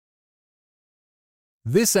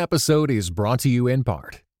This episode is brought to you in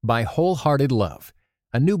part by Wholehearted Love,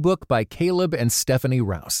 a new book by Caleb and Stephanie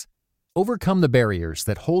Rouse. Overcome the barriers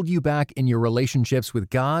that hold you back in your relationships with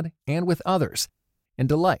God and with others, and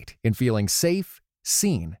delight in feeling safe,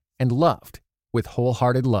 seen, and loved with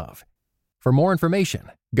Wholehearted Love. For more information,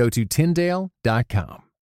 go to Tyndale.com.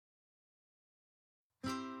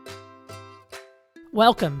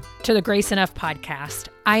 Welcome to the Grace Enough podcast.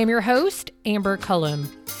 I am your host, Amber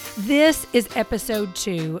Cullum. This is episode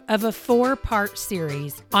 2 of a 4-part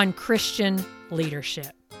series on Christian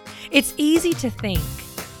leadership. It's easy to think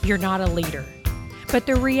you're not a leader, but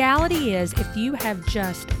the reality is if you have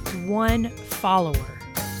just one follower,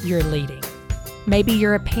 you're leading. Maybe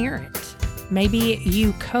you're a parent. Maybe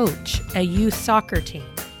you coach a youth soccer team.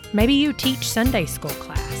 Maybe you teach Sunday school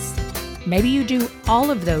class. Maybe you do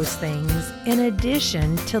all of those things in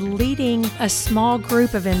addition to leading a small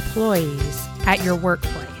group of employees at your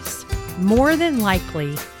workplace. More than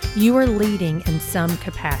likely, you are leading in some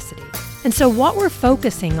capacity. And so what we're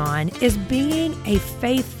focusing on is being a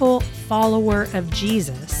faithful follower of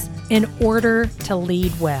Jesus in order to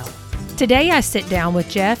lead well. Today, I sit down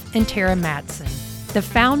with Jeff and Terra Mattson, the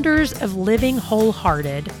founders of Living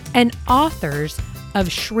Wholehearted and authors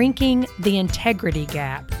of Shrinking the Integrity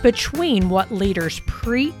Gap between what leaders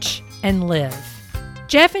preach and live.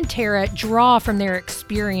 Jeff and Terra draw from their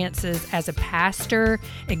experiences as a pastor,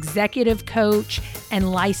 executive coach,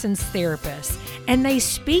 and licensed therapist, and they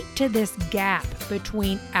speak to this gap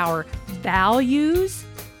between our values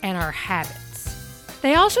and our habits.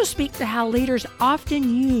 They also speak to how leaders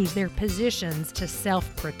often use their positions to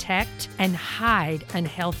self-protect and hide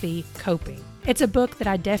unhealthy coping. It's a book that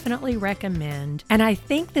I definitely recommend, and I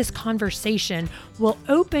think this conversation will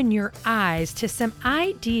open your eyes to some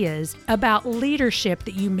ideas about leadership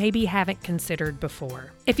that you maybe haven't considered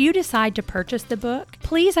before. If you decide to purchase the book,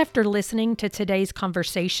 please, after listening to today's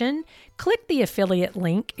conversation, click the affiliate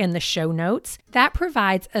link in the show notes. That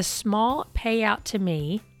provides a small payout to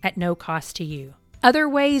me at no cost to you. Other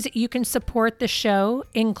ways you can support the show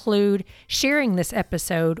include sharing this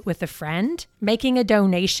episode with a friend, making a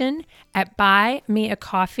donation at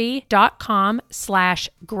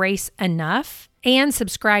buymeacoffee.com/graceenough, and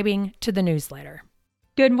subscribing to the newsletter.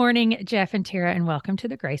 Good morning, Jeff and Terra, and welcome to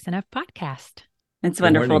the Grace Enough podcast. It's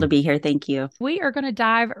wonderful to be here. Thank you. We are going to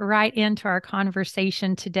dive right into our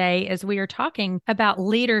conversation today as we are talking about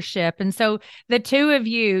leadership. And so the two of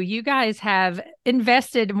you guys have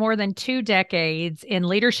invested more than 2 decades in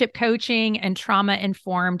leadership coaching and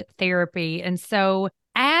trauma-informed therapy. And so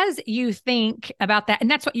as you think about that,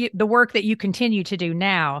 and that's what the work that you continue to do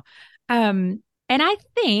now, and I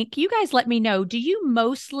think you guys let me know, do you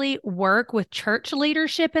mostly work with church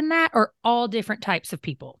leadership in that, or all different types of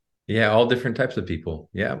people? Yeah, all different types of people.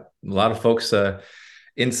 Yeah, a lot of folks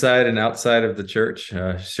inside and outside of the church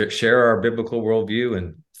share our biblical worldview,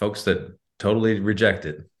 and folks that totally reject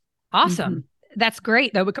it. Awesome. Mm-hmm. That's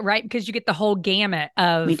great, though, right? Because you get the whole gamut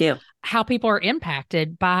of how people are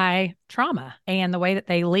impacted by trauma and the way that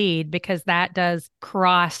they lead, because that does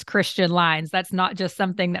cross Christian lines. That's not just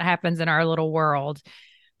something that happens in our little world.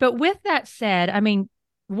 But with that said, I mean,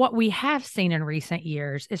 what we have seen in recent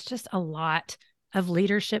years is just a lot of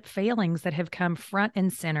leadership failings that have come front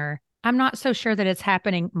and center. I'm not so sure that it's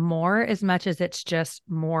happening more as much as it's just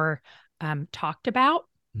more talked about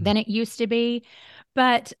than it used to be.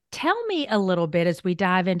 But tell me a little bit as we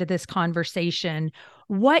dive into this conversation,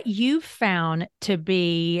 what you found to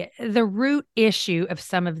be the root issue of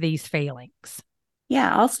some of these failings.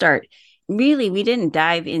 Yeah, I'll start. Really, we didn't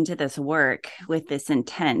dive into this work with this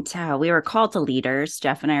intent. We were called to leaders.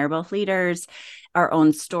 Jeff and I are both leaders. Our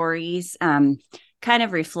own stories kind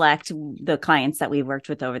of reflect the clients that we've worked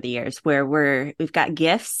with over the years, where we've got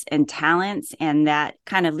gifts and talents and that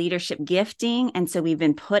kind of leadership gifting. And so we've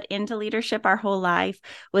been put into leadership our whole life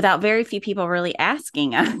without very few people really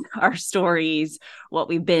asking us our stories, what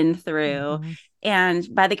we've been through. Mm-hmm. And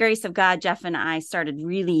by the grace of God, Jeff and I started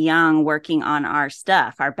really young working on our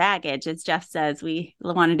stuff, our baggage. As Jeff says, we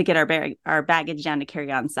wanted to get our baggage down to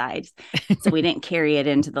carry-on size. So we didn't carry it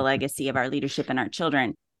into the legacy of our leadership and our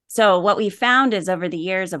children. So what we found is over the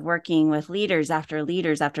years of working with leaders after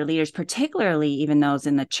leaders after leaders, particularly even those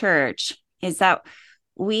in the church, is that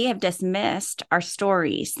we have dismissed our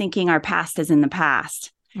stories, thinking our past is in the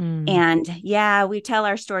past. And yeah, we tell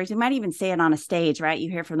our stories. We might even say it on a stage, right? You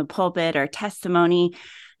hear from the pulpit or testimony,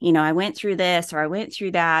 I went through this or I went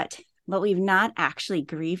through that, but we've not actually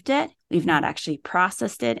grieved it. We've not actually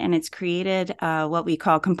processed it. And it's created what we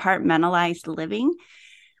call compartmentalized living,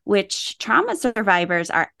 which trauma survivors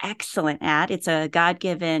are excellent at. It's a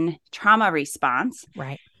God-given trauma response.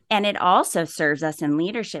 Right. And it also serves us in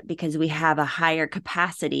leadership because we have a higher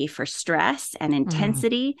capacity for stress and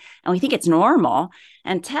intensity. And we think it's normal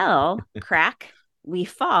until we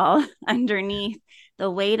fall underneath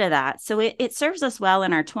the weight of that. So it serves us well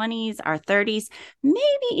in our 20s, our 30s,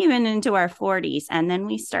 maybe even into our 40s. And then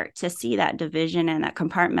we start to see that division and that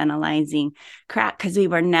compartmentalizing crack because we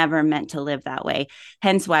were never meant to live that way.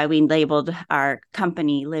 Hence why we labeled our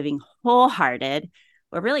company Living Wholehearted.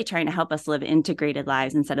 We're really trying to help us live integrated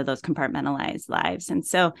lives instead of those compartmentalized lives. And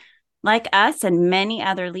so like us and many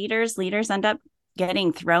other leaders end up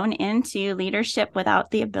getting thrown into leadership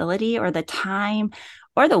without the ability or the time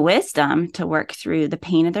or the wisdom to work through the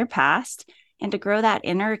pain of their past and to grow that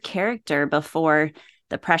inner character before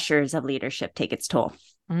the pressures of leadership take its toll.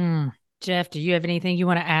 Jeff, do you have anything you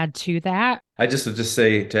want to add to that? I just would just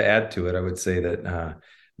say, to add to it, I would say that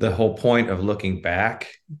the whole point of looking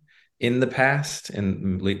back in the past,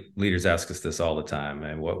 and leaders ask us this all the time,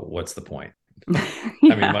 and what's the point? Yeah.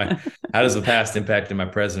 I mean, how does the past impact my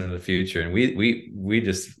present and the future? And we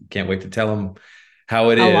just can't wait to tell them how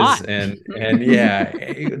it is. And yeah,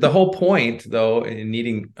 the whole point though, in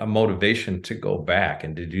needing a motivation to go back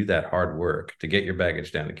and to do that hard work, to get your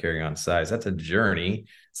baggage down, to carry on size, that's a journey.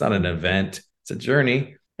 It's not an event. It's a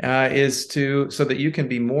journey, so that you can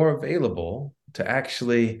be more available to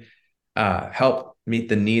actually help meet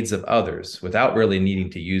the needs of others without really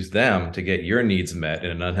needing to use them to get your needs met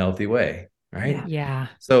in an unhealthy way. Right. Yeah.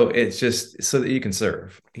 So it's just so that you can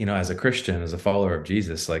serve, as a Christian, as a follower of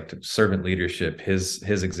Jesus, like servant leadership, his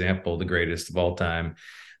example, the greatest of all time.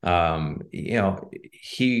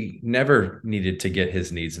 He never needed to get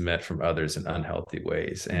his needs met from others in unhealthy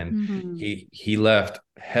ways. And he left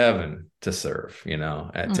heaven to serve,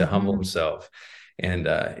 to humble himself. And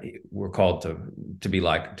we're called to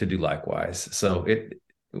do likewise. So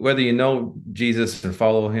whether you know Jesus and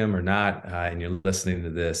follow him or not, and you're listening to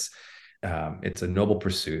this, it's a noble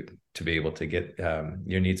pursuit to be able to get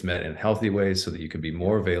your needs met in healthy ways so that you can be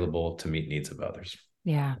more available to meet needs of others.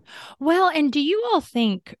 Yeah. Well, and do you all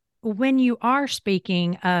think when you are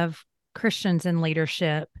speaking of Christians in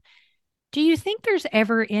leadership, do you think there's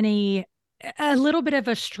ever a little bit of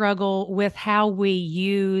a struggle with how we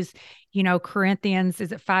use, Corinthians,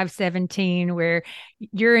 is it 5:17, where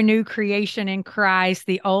you're a new creation in Christ,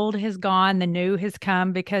 the old has gone, the new has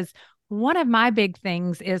come? Because one of my big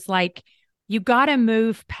things is like, you got to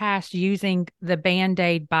move past using the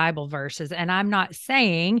Band-Aid Bible verses. And I'm not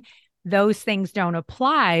saying those things don't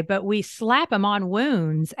apply, but we slap them on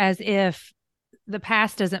wounds as if the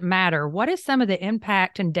past doesn't matter. What is some of the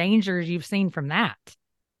impact and dangers you've seen from that?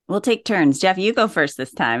 We'll take turns. Jeff, you go first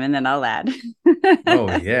this time, and then I'll add.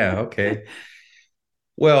 Oh, yeah. Okay.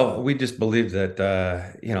 Well, we just believe that,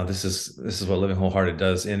 this is what Living Wholehearted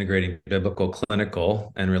does, integrating biblical,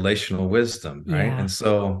 clinical, and relational wisdom, right? Yeah. And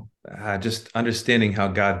so just understanding how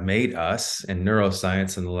God made us in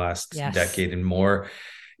neuroscience in the last decade and more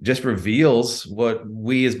just reveals what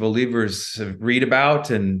we as believers read about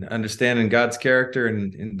and understand in God's character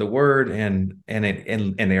and in the Word and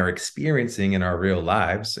are experiencing in our real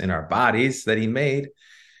lives, in our bodies that He made.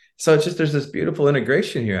 So it's just, there's this beautiful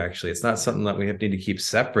integration here. Actually, it's not something that we need to keep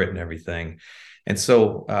separate and everything. And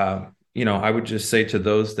so, I would just say to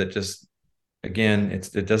those that just, again,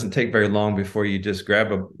 it doesn't take very long before you just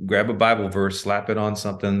grab a Bible verse, slap it on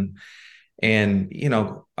something. And, we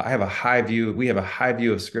have a high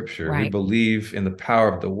view of Scripture. Right. We believe in the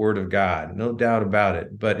power of the Word of God, no doubt about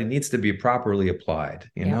it, but it needs to be properly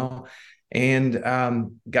applied, you know? And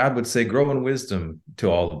God would say, grow in wisdom to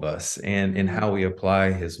all of us and in how we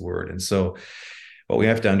apply His Word. And so what we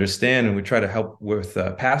have to understand, and we try to help with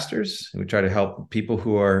pastors, and we try to help people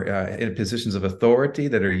who are in positions of authority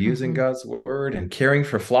that are using God's Word and caring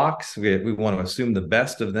for flocks. We want to assume the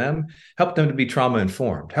best of them, help them to be trauma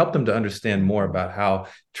informed, help them to understand more about how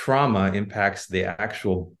trauma impacts the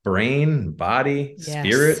actual brain, body,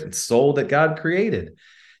 spirit, and soul that God created,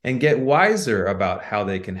 and get wiser about how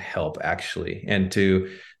they can help actually and to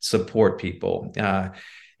support people.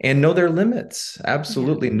 And know their limits.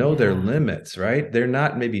 Absolutely know their limits, right? They're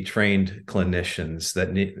not maybe trained clinicians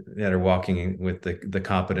that are walking with the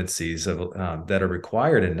competencies of that are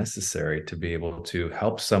required and necessary to be able to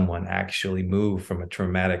help someone actually move from a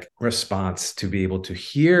traumatic response to be able to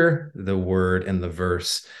hear the word and the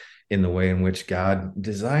verse in the way in which God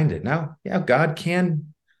designed it. Now, God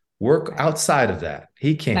can work outside of that.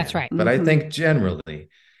 He can. That's right. But I think generally,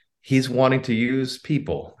 He's wanting to use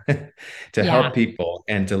people to help people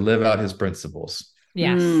and to live out His principles.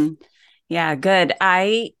 Yes. Yeah, good.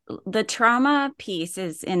 The trauma piece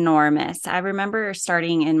is enormous. I remember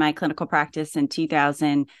starting in my clinical practice in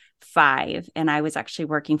 2000 5, and I was actually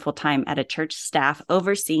working full time at a church staff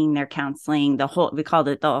overseeing their counseling, we called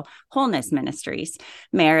it the wholeness ministries,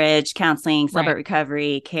 marriage, counseling, celebrate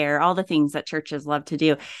recovery, care, all the things that churches love to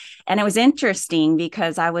do. And it was interesting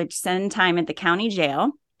because I would spend time at the county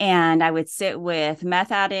jail, and I would sit with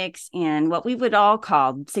meth addicts and what we would all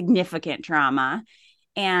call significant trauma,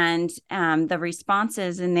 and the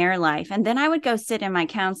responses in their life. And then I would go sit in my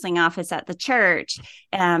counseling office at the church,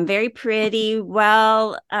 very pretty,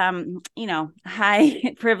 well,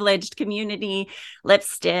 high privileged community,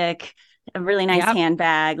 lipstick, a really nice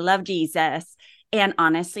handbag, love Jesus. And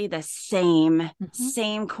honestly, the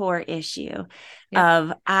same core issue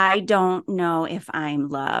of, I don't know if I'm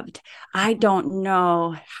loved. I don't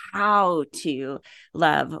know how to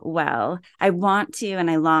love well. I want to,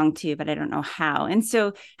 and I long to, but I don't know how. And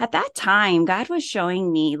so at that time, God was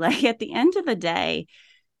showing me, like, at the end of the day,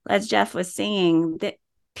 as Jeff was saying, that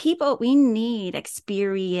we need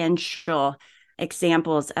experiential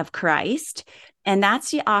examples of Christ. And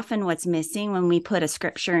that's often what's missing when we put a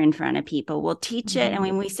scripture in front of people. We'll teach it, and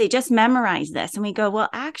when we say, just memorize this, and we go, well,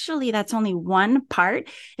 actually, that's only one part.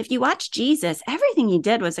 If you watch Jesus, everything he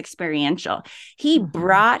did was experiential. He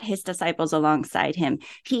brought his disciples alongside him.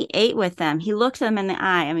 He ate with them. He looked them in the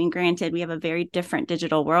eye. I mean, granted, we have a very different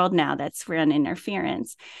digital world now that's run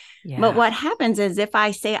interference. Yeah. But what happens is, if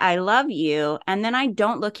I say I love you and then I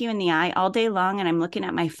don't look you in the eye all day long and I'm looking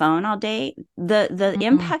at my phone all day, the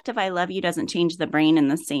impact of I love you doesn't change the brain in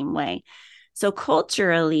the same way. So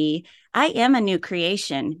culturally, I am a new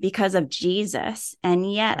creation because of Jesus.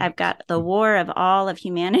 And yet I've got the war of all of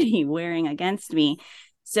humanity wearing against me.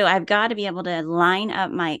 So I've got to be able to line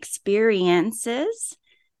up my experiences,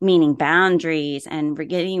 meaning boundaries and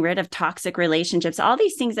getting rid of toxic relationships, all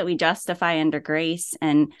these things that we justify under grace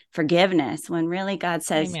and forgiveness, when really God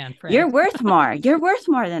says, Amen, you're worth more. You're worth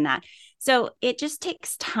more than that. So it just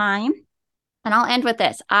takes time. And I'll end with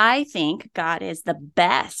this. I think God is the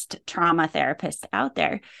best trauma therapist out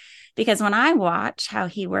there, because when I watch how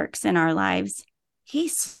he works in our lives,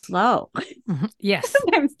 he's slow. Yes.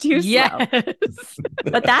 Sometimes too slow.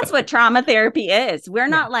 But that's what trauma therapy is. We're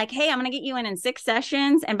not like, hey, I'm going to get you in 6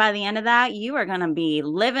 sessions, and by the end of that, you are going to be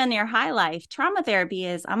living your high life. Trauma therapy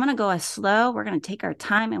is, I'm going to go slow. We're going to take our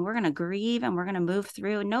time, and we're going to grieve, and we're going to move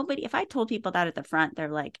through. If I told people that at the front, they're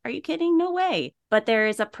like, are you kidding? No way. But there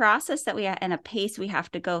is a process and a pace we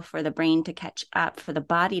have to go for the brain to catch up, for the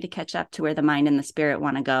body to catch up to where the mind and the spirit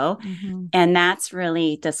want to go. And that's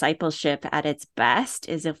really discipleship at its best,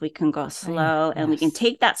 is if we can go slow and we can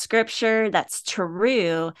take that scripture that's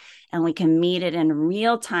true and we can meet it in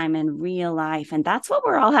real time, in real life. And that's what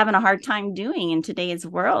we're all having a hard time doing in today's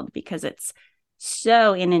world, because it's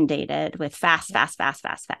so inundated with fast. That's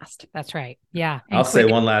right. Yeah. And I'll say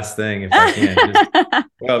one last thing if I can.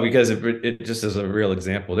 Because it just is a real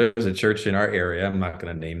example. There's a church in our area. I'm not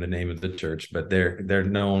going to name the name of the church, but they're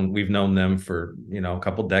known. We've known them for, a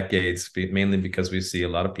couple decades, mainly because we see a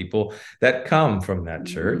lot of people that come from that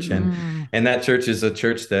church. And that church is a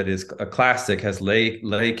church that is a classic, has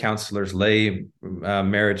lay counselors, lay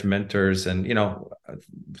marriage mentors. And,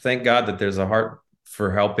 thank God that there's a heart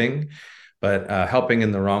for helping, but helping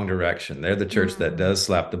in the wrong direction. They're the church that does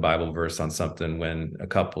slap the Bible verse on something when a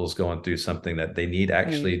couple's going through something that they need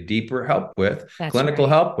actually deeper help with, clinical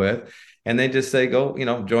help with. And they just say, go,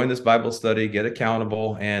 join this Bible study, get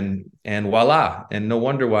accountable, and voila. And no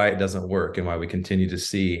wonder why it doesn't work and why we continue to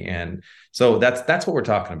see. And so that's what we're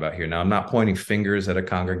talking about here. Now, I'm not pointing fingers at a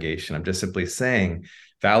congregation. I'm just simply saying,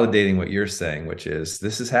 validating what you're saying, which is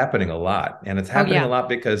this is happening a lot. And it's happening a lot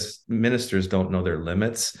because ministers don't know their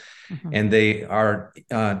limits. And they are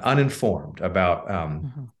uninformed about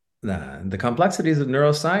the complexities of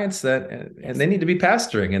neuroscience, and they need to be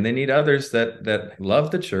pastoring, and they need others that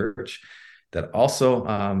love the church, that also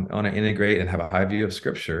want to integrate and have a high view of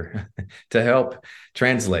scripture to help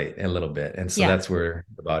translate a little bit. And so that's where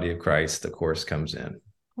the body of Christ, the course, comes in.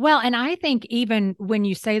 Well, and I think even when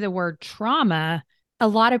you say the word trauma, a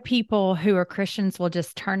lot of people who are Christians will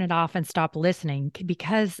just turn it off and stop listening,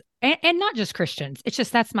 because, and not just Christians, it's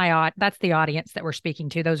just, that's the audience that we're speaking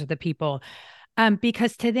to. Those are the people,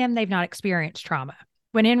 because to them, they've not experienced trauma.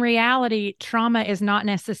 When in reality, trauma is not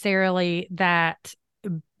necessarily that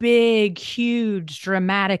big, huge,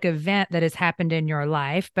 dramatic event that has happened in your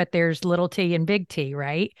life, but there's little t and big T,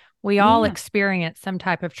 right? We all experience some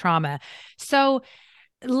type of trauma. So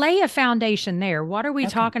lay a foundation there. What are we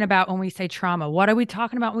talking about when we say trauma? What are we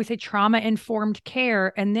talking about when we say trauma-informed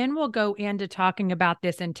care? And then we'll go into talking about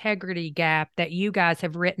this integrity gap that you guys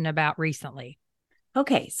have written about recently.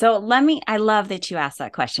 Okay, so I love that you asked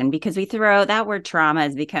that question, because that word trauma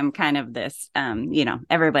has become kind of this,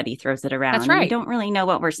 everybody throws it around. That's And we right. don't really know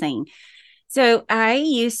what we're saying. So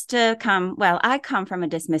I come from a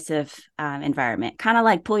dismissive environment, kind of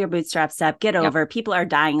like pull your bootstraps up, get over. People are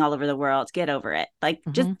dying all over the world, get over it. Like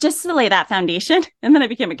just to lay that foundation. And then I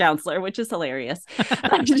became a counselor, which is hilarious.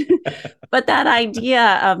 But that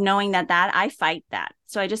idea of knowing that I fight that.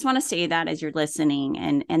 So I just want to say that as you're listening,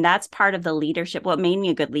 and that's part of the leadership. What made me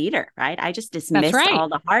a good leader, right? I just dismissed all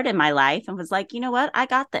the hard in my life and was like, you know what? I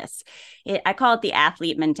got this. I call it the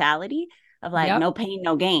athlete mentality of like, no pain,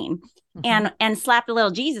 no gain. And slapped a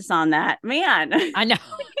little Jesus on that, man. I know.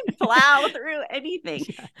 Plow through anything.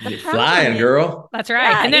 You're flying, girl. That's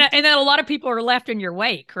right. Yeah, and then a lot of people are left in your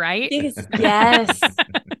wake, right? Yes.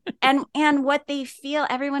 And what they feel,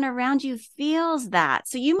 everyone around you feels that.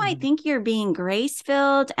 So you might think you're being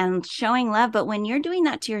grace-filled and showing love, but when you're doing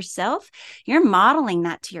that to yourself, you're modeling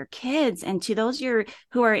that to your kids and to those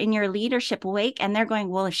who are in your leadership wake. And they're going,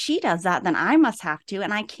 well, if she does that, then I must have to.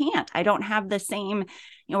 And I can't. I don't have the same,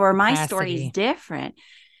 or my story is different.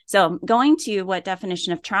 So going to what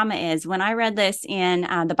definition of trauma is, when I read this in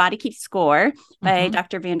The Body Keeps Score by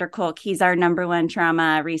Dr. Vander Kolk, he's our #1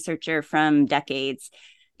 trauma researcher from decades.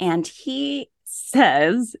 And he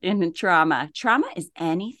says in trauma is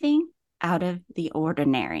anything out of the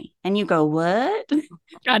ordinary. And you go, what?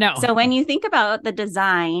 I know. So when you think about the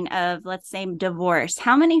design of, let's say, divorce,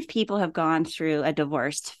 how many people have gone through a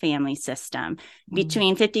divorced family system?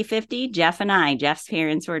 Between 50-50, Jeff's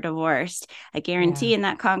parents were divorced. I guarantee in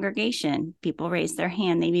that congregation, people raise their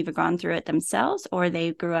hand. They've either gone through it themselves or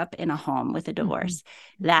they grew up in a home with a divorce.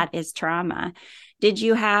 That is trauma. Did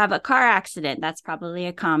you have a car accident? That's probably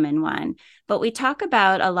a common one. But we talk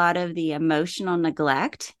about a lot of the emotional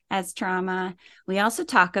neglect as trauma. We also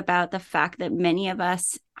talk about the fact that many of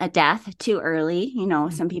us, a death too early,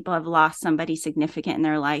 some people have lost somebody significant in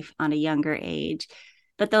their life on a younger age.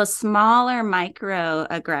 But those smaller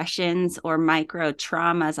microaggressions or micro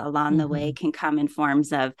traumas along the way can come in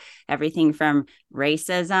forms of everything from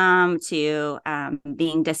racism to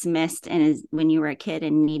being dismissed when you were a kid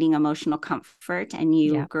and needing emotional comfort, and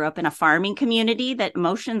you grew up in a farming community that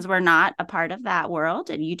emotions were not a part of that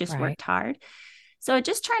world, and you just worked hard. So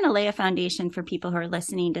just trying to lay a foundation for people who are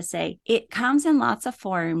listening to say it comes in lots of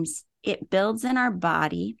forms. It builds in our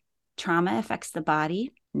body. Trauma affects the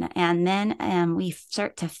body. And then we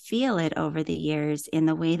start to feel it over the years in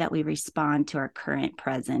the way that we respond to our current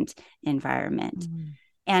present environment.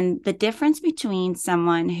 And the difference between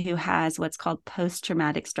someone who has what's called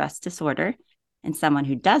post-traumatic stress disorder and someone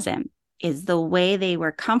who doesn't is the way they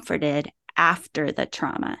were comforted after the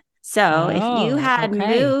trauma. So if you had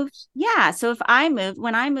moved, so if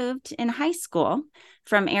when I moved in high school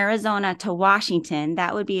from Arizona to Washington,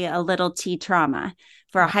 that would be a little T trauma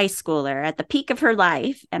for a high schooler at the peak of her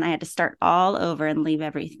life. And I had to start all over and leave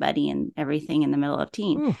everybody and everything in the middle of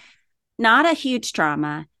teen. Not a huge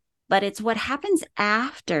trauma, but it's what happens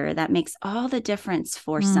after that makes all the difference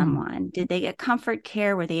for someone. Did they get comfort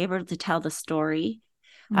care? Were they able to tell the story?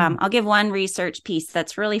 I'll give one research piece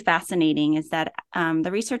that's really fascinating is that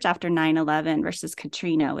the research after 9/11 versus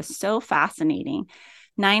Katrina was so fascinating.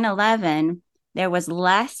 9/11, there was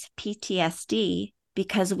less PTSD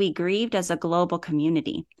because we grieved as a global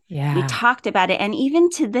community. We talked about it. And even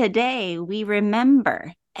to the day, we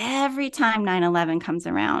remember every time 9/11 comes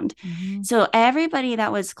around. So everybody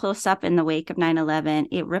that was close up in the wake of 9/11,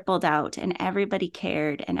 it rippled out and everybody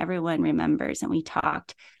cared and everyone remembers. And we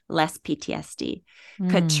talked less PTSD.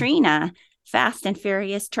 Katrina, fast and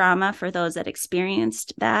furious trauma for those that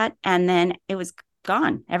experienced that. And then it was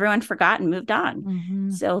gone. Everyone forgot and moved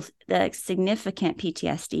on. So the significant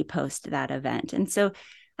PTSD post that event. And so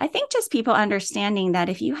I think just people understanding that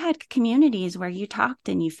if you had communities where you talked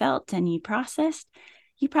and you felt and you processed,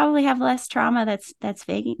 you probably have less trauma that's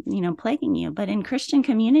plaguing you. But in Christian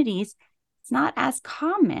communities, it's not as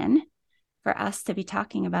common for us to be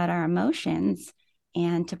talking about our emotions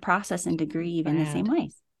and to process and to grieve in the same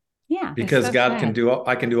ways. Yeah. Because so God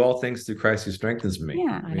I can do all things through Christ who strengthens me.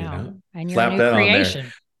 Yeah. I know. And slap that creation.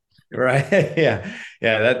 on there. Right. Yeah.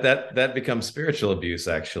 That becomes spiritual abuse,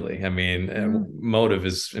 actually. I mean, motive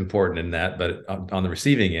is important in that, but on the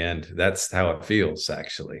receiving end, that's how it feels,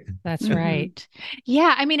 actually. That's right.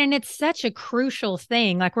 Yeah. I mean, and it's such a crucial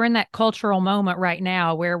thing. Like we're in that cultural moment right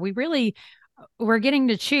now where we're getting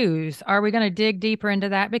to choose. Are we going to dig deeper into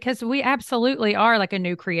that? Because we absolutely are like a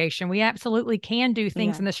new creation. We absolutely can do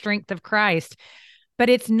things in the strength of Christ, but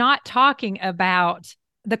it's not talking about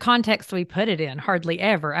the context we put it in hardly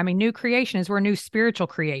ever. I mean, new creation is we're new spiritual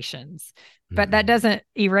creations, but that doesn't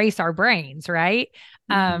erase our brains, right?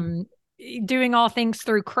 doing all things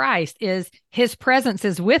through Christ is his presence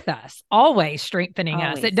is with us, always strengthening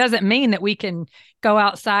us. It doesn't mean that we can go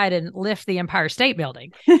outside and lift the Empire State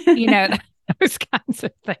Building, those kinds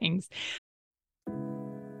of things.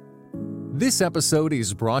 This episode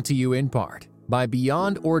is brought to you in part by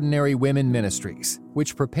Beyond Ordinary Women Ministries,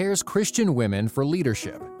 which prepares Christian women for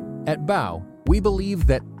leadership. At BOW, we believe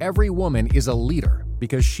that every woman is a leader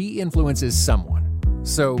because she influences someone.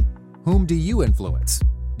 So, whom do you influence?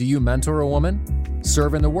 Do you mentor a woman?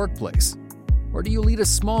 Serve in the workplace? Or do you lead a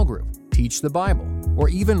small group, teach the Bible, or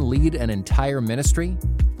even lead an entire ministry?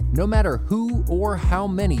 No matter who or how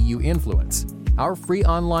many you influence, our free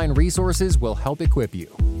online resources will help equip you.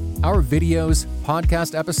 Our videos,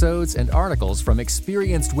 podcast episodes, and articles from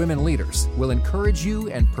experienced women leaders will encourage you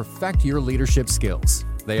and perfect your leadership skills.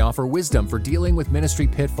 They offer wisdom for dealing with ministry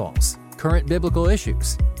pitfalls, current biblical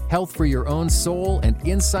issues, health for your own soul, and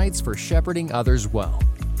insights for shepherding others well.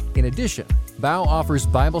 In addition, BOW offers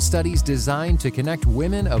Bible studies designed to connect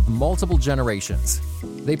women of multiple generations.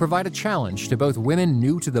 They provide a challenge to both women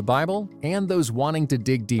new to the Bible and those wanting to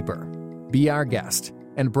dig deeper. Be our guest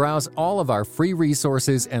and browse all of our free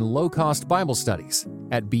resources and low-cost Bible studies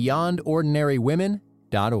at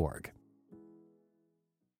beyondordinarywomen.org.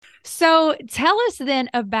 So tell us then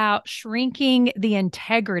about Shrinking the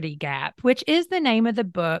Integrity Gap, which is the name of the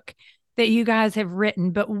book that you guys have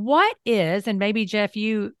written. But what is, and maybe Jeff,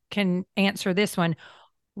 you can answer this one,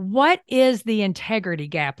 what is the integrity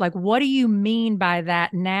gap? Like, what do you mean by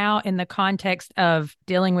that now in the context of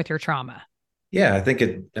dealing with your trauma? Yeah, I think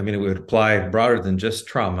it would apply broader than just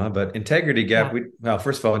trauma, but integrity gap. Yeah.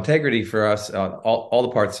 First of all, integrity for us, all the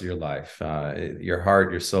parts of your life, your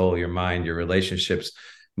heart, your soul, your mind, your relationships,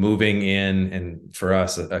 moving in, and for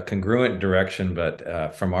us, a congruent direction,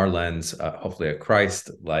 but from our lens, hopefully a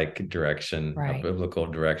Christ-like direction, right. A biblical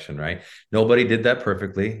direction, right? Nobody did that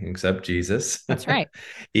perfectly except Jesus. That's right.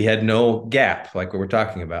 He had no gap like what we're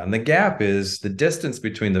talking about. And the gap is the distance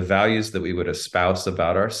between the values that we would espouse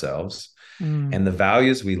about ourselves and the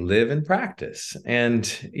values we live and practice.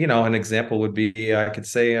 And, an example would be, I could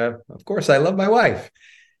say, of course, I love my wife.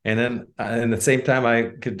 And then at the same time,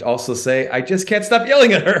 I could also say, I just can't stop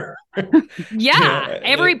yelling at her.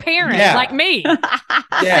 Every parent like me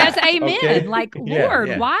says amen. Okay. Like,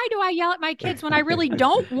 Lord, why do I yell at my kids when I really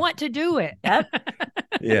don't want to do it?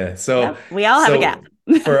 Yep. So we all have a gap.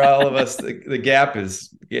 For all of us, the gap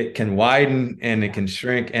it can widen and it can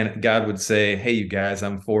shrink. And God would say, hey, you guys,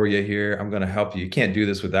 I'm for you here. I'm going to help you. You can't do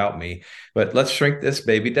this without me. But let's shrink this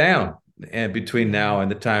baby down. And between now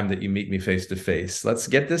and the time that you meet me face to face, let's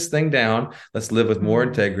get this thing down. Let's live with more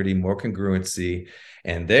integrity, more congruency.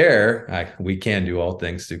 And we can do all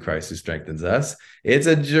things through Christ who strengthens us. It's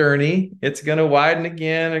a journey. It's going to widen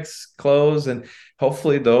again, close. And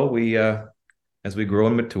hopefully, though, we, as we grow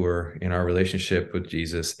and mature in our relationship with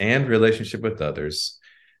Jesus and relationship with others,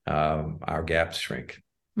 our gaps shrink.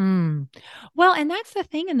 Well, and that's the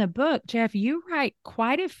thing in the book, Jeff, you write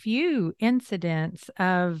quite a few incidents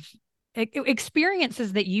of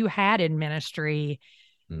experiences that you had in ministry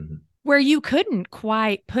where you couldn't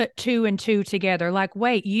quite put two and two together. Like,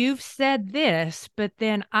 wait, you've said this, but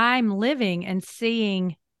then I'm living and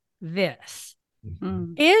seeing this.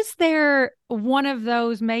 Is there one of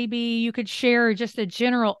those, maybe you could share just a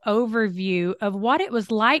general overview of what it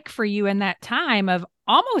was like for you in that time of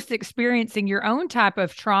almost experiencing your own type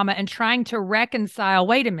of trauma and trying to reconcile,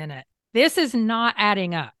 wait a minute, this is not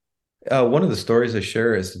adding up? One of the stories I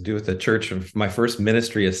share is to do with the church of my first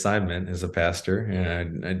ministry assignment as a pastor.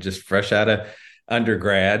 And I just fresh out of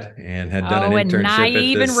undergrad and had done an internship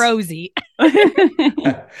naive at this, and rosy.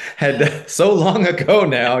 had so long ago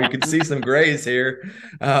now. You can see some grays here.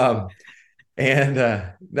 And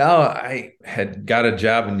now I had got a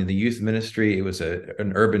job in the youth ministry. It was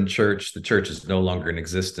an urban church. The church is no longer in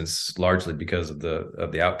existence, largely because of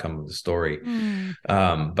the outcome of the story.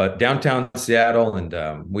 But downtown Seattle,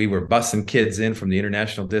 and we were busing kids in from the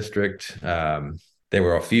International District. There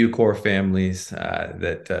were a few core families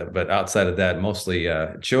but outside of that, mostly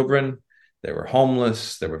children. There were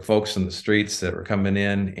homeless. There were folks in the streets that were coming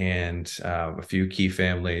in, and a few key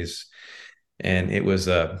families. And it was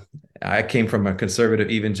I came from a conservative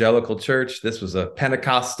evangelical church. This was a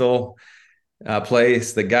Pentecostal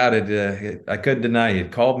place that God had, I couldn't deny, he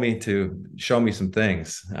had called me to show me some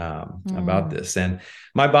things about this. And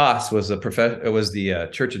my boss was the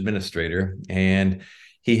church administrator, and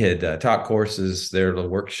he had taught courses, there were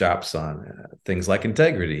workshops on things like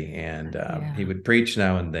integrity, and he would preach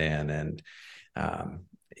now and then. And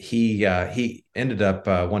he ended up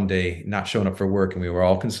one day not showing up for work, and we were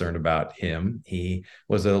all concerned about him. He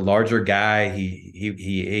was a larger guy.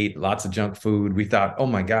 He ate lots of junk food. We thought, oh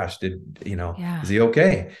my gosh, is he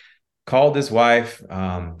okay? Called his wife.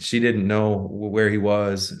 She didn't know where he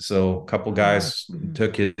was, so a couple guys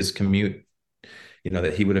took his commute,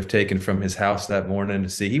 that he would have taken from his house that morning to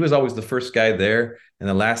see. He was always the first guy there and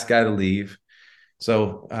the last guy to leave.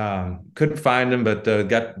 So couldn't find him, but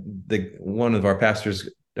got one of our pastors,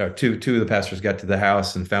 two of the pastors got to the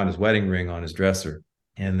house and found his wedding ring on his dresser.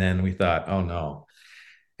 And then we thought, oh no.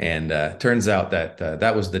 And turns out that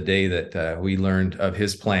that was the day that we learned of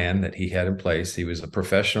his plan that he had in place. He was a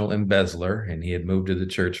professional embezzler, and he had moved to the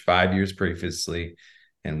church 5 years previously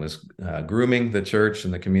and was grooming the church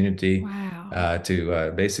and the community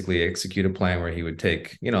to basically execute a plan where he would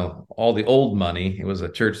take, all the old money. It was a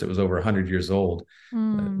church that was over 100 years old.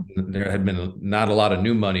 There had been not a lot of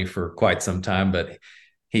new money for quite some time, but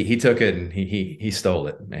he took it and he stole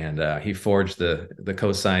it, and he forged the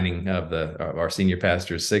co-signing of our senior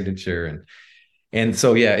pastor's signature, and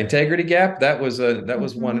so integrity gap. That was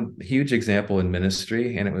one huge example in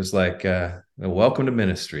ministry, and it was like a welcome to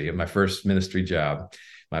ministry at my first ministry job.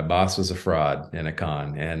 My boss was a fraud and a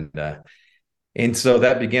con, and so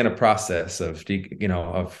that began a process of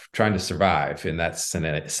trying to survive in that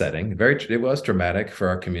setting. It was traumatic for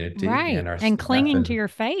our community, right? And clinging to your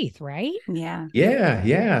faith, right?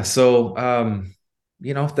 Yeah. So,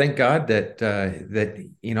 thank God that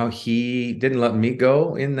he didn't let me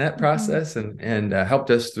go in that process, and helped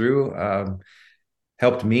us through.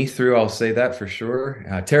 Helped me through. I'll say that for sure.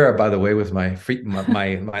 Terra, by the way, was my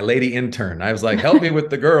lady intern. I was like, help me with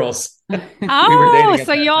the girls. Oh,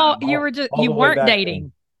 so you weren't dating.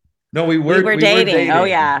 Then. No, we were dating. Oh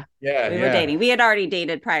yeah. We were dating. We had already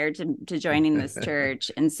dated prior to joining this church.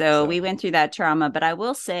 And so we went through that trauma. But I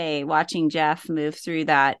will say, watching Jeff move through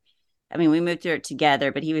that, I mean, we moved through it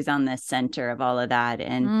together, but he was on the center of all of that.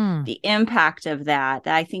 And the impact of that,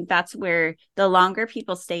 I think that's where the longer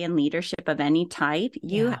people stay in leadership of any type,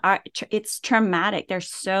 it's traumatic.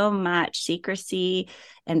 There's so much secrecy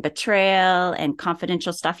and betrayal and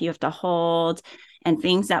confidential stuff you have to hold, and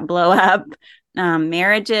things that blow up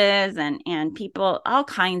marriages and people, all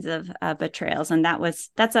kinds of betrayals. And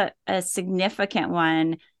that's a significant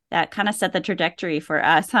one that kind of set the trajectory for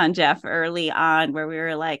us, Jeff, early on, where we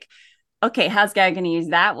were like, okay, how's God going to use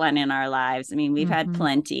that one in our lives? I mean, we've had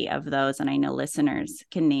plenty of those, and I know listeners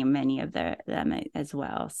can name many of them as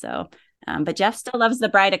well. So, but Jeff still loves the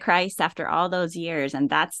bride of Christ after all those years, and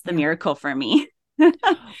that's the miracle for me.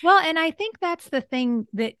 Well, and I think that's the thing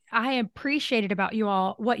that I appreciated about you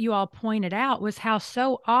all. What you all pointed out was how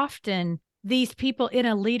so often these people in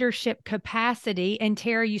a leadership capacity, and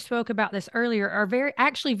Terra, you spoke about this earlier, are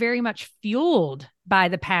very much fueled by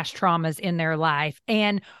the past traumas in their life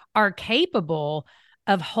and are capable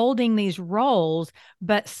of holding these roles.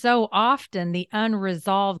 But so often the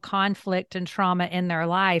unresolved conflict and trauma in their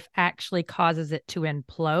life actually causes it to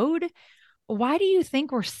implode. Why do you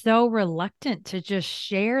think we're so reluctant to just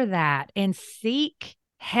share that and seek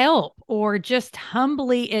help, or just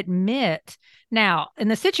humbly admit? Now, in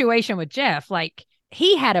the situation with Jeff, like,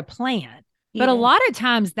 he had a plan, but a lot of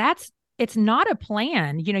times it's not a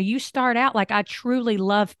plan. You start out like, I truly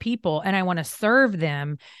love people and I want to serve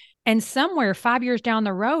them. And somewhere 5 years down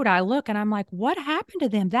the road, I look and I'm like, what happened to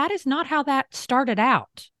them? That is not how that started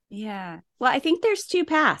out. Yeah. Well, I think there's two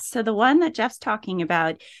paths. So the one that Jeff's talking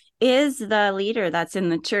about is the leader that's in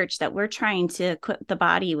the church that we're trying to equip the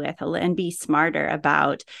body with and be smarter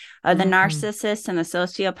about. The narcissists and the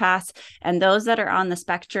sociopaths, and those that are on the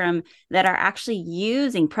spectrum that are actually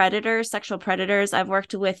using sexual predators. I've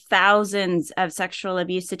worked with thousands of sexual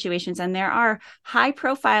abuse situations, and there are high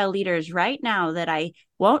profile leaders right now that I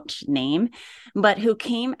won't name, but who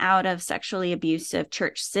came out of sexually abusive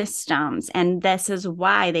church systems. And this is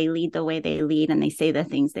why they lead the way they lead, and they say the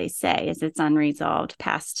things they say, is it's unresolved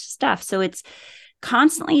past stuff. So it's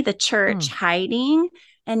constantly the church hiding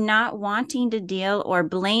and not wanting to deal, or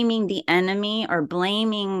blaming the enemy, or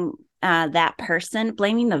blaming that person,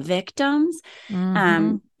 blaming the victims.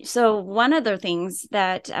 So one of the things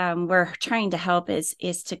that we're trying to help is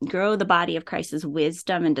to grow the body of Christ's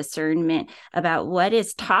wisdom and discernment about what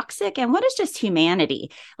is toxic and what is just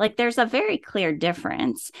humanity. Like, there's a very clear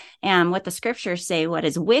difference. And what the scriptures say, what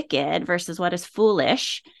is wicked versus what is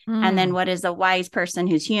foolish. And then what is a wise person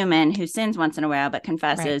who's human, who sins once in a while, but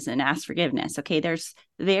confesses and asks forgiveness. Okay, there's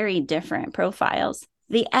very different profiles.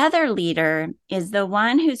 The other leader is the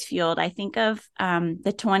one who's fueled. I think of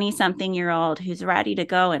the 20-something-year-old who's ready to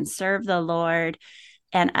go and serve the Lord,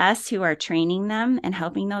 and us who are training them and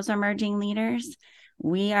helping those emerging leaders.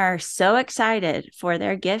 we are so excited for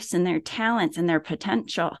their gifts and their talents and their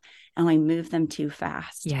potential, and we move them too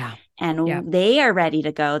fast. Yeah. And they are ready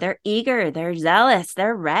to go. They're eager, they're zealous,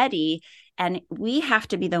 they're ready. And we have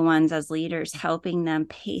to be the ones as leaders helping them,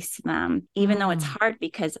 pace them, even though it's hard,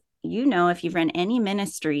 because if you've run any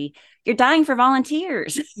ministry, you're dying for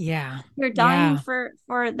volunteers. Yeah. You're dying for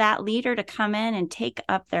that leader to come in and take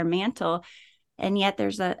up their mantle. And yet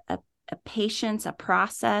there's a patience, a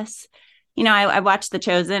process. I watch The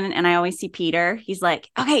Chosen, and I always see Peter. He's like,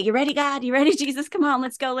 okay, you ready, God? You ready, Jesus? Come on,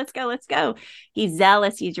 let's go, let's go, let's go. He's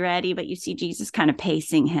zealous, he's ready, but you see Jesus kind of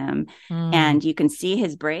pacing him. And you can see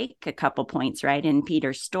his break a couple points, right, in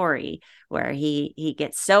Peter's story, where he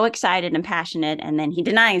gets so excited and passionate, and then he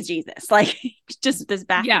denies Jesus. Like, just this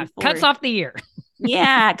back and forth. Cuts off the ear.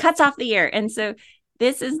 Cuts off the ear. And so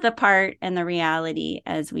this is the part and the reality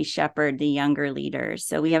as we shepherd the younger leaders.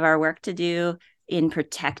 So we have our work to do in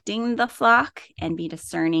protecting the flock and be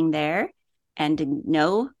discerning there, and to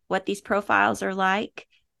know what these profiles are like.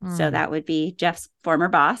 So that would be Jeff's former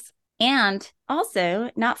boss. And also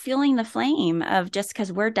not fueling the flame of just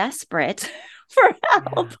because we're desperate for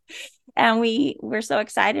help. And we're so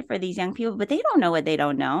excited for these young people, but they don't know what they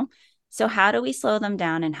don't know. So how do we slow them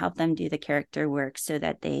down and help them do the character work so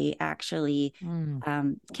that they actually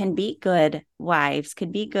can be good wives,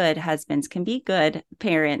 can be good husbands, can be good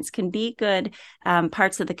parents, can be good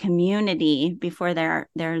parts of the community before they're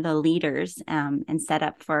the leaders, and set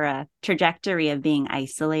up for a trajectory of being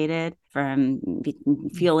isolated from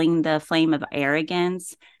fueling the flame of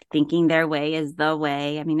arrogance, thinking their way is the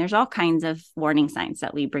way. I mean, there's all kinds of warning signs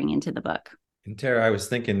that we bring into the book. And Terra, I was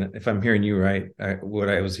thinking, if I'm hearing you right, what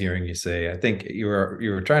I was hearing you say, I think you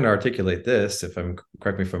were trying to articulate this,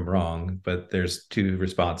 correct me if I'm wrong, but there's two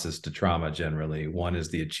responses to trauma generally. One is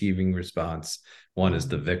the achieving response, one is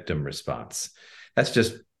the victim response. That's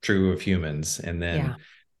just true of humans. And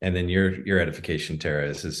then your edification, Terra,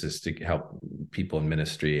 is just to help people in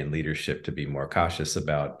ministry and leadership to be more cautious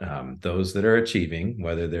about those that are achieving,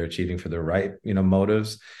 whether they're achieving for the right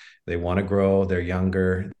motives. They want to grow. They're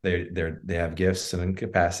younger. They have gifts and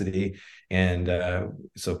capacity, and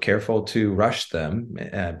so careful to rush them.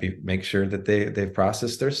 Make sure that they've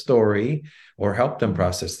processed their story, or help them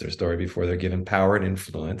process their story before they're given power and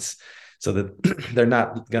influence, so that they're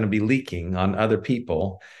not going to be leaking on other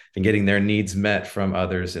people and getting their needs met from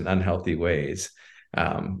others in unhealthy ways.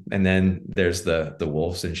 And then there's the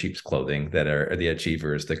wolves in sheep's clothing that are the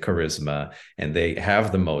achievers, the charisma, and they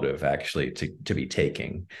have the motive actually to be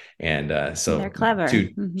taking. And so they're clever.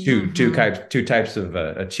 Two types of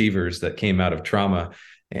achievers that came out of trauma.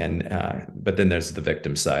 And but then there's the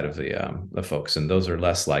victim side of the folks, and those are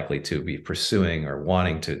less likely to be pursuing or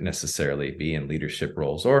wanting to necessarily be in leadership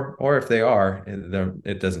roles, or if they are,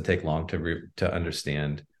 it doesn't take long to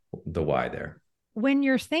understand the why there. When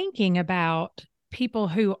you're thinking about people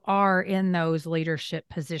who are in those leadership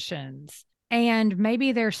positions, and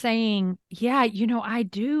maybe they're saying,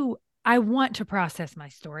 I want to process my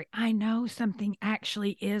story. I know something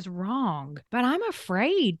actually is wrong, but I'm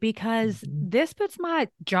afraid because this puts my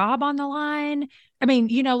job on the line. I mean,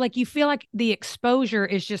 like you feel like the exposure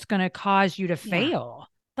is just going to cause you to fail.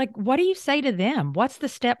 Like, what do you say to them? What's the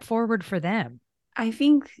step forward for them? I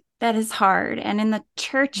think that is hard. And in the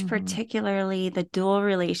church, particularly, the dual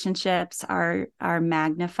relationships are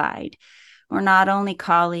magnified. We're not only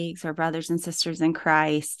colleagues or brothers and sisters in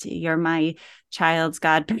Christ. You're my child's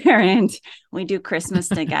godparent. We do Christmas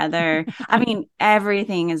together. I mean,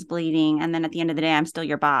 everything is bleeding. And then at the end of the day, I'm still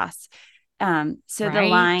your boss. So the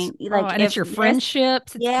line, and it's your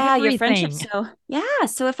friendships. It's your friendships.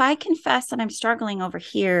 So if I confess that I'm struggling over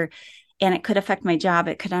here, and it could affect my job,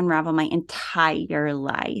 it could unravel my entire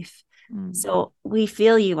life. So we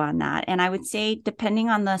feel you on that. And I would say, depending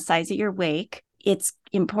on the size of your wake, it's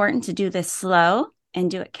important to do this slow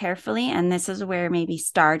and do it carefully. And this is where maybe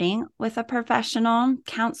starting with a professional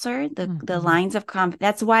counselor, the lines of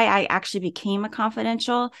that's why I actually became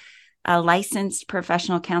a licensed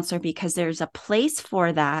professional counselor, because there's a place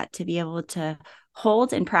for that to be able to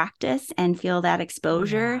hold and practice and feel that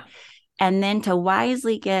exposure. And then to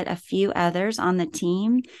wisely get a few others on the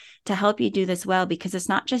team to help you do this well, because it's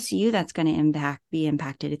not just you that's going to be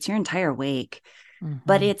impacted. It's your entire wake.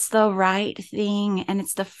 But it's the right thing, and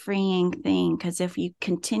it's the freeing thing, because if you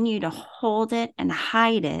continue to hold it and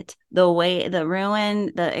hide it, the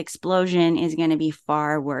ruin, the explosion is going to be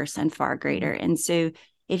far worse and far greater. And so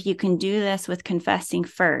if you can do this with confessing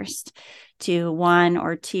first to one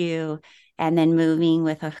or two, and then moving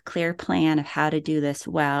with a clear plan of how to do this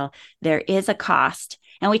well, there is a cost.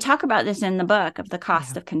 And we talk about this in the book of the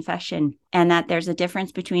cost of confession, and that there's a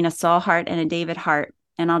difference between a Saul heart and a David heart.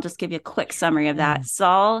 And I'll just give you a quick summary of that. Mm.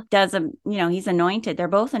 Saul does he's anointed. They're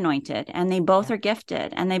both anointed and they both are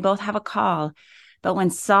gifted and they both have a call. But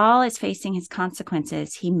when Saul is facing his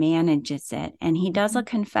consequences, he manages it and he does a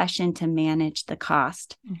confession to manage the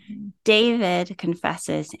cost. Mm-hmm. David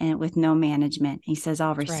confesses and with no management. He says,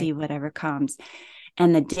 I'll receive whatever comes.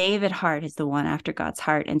 And the David heart is the one after God's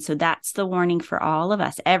heart. And so that's the warning for all of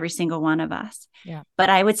us, every single one of us. Yeah. But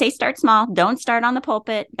I would say start small. Don't start on the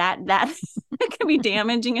pulpit. That can be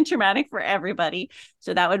damaging and traumatic for everybody.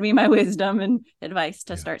 So that would be my wisdom and advice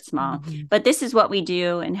to start small. Mm-hmm. But this is what we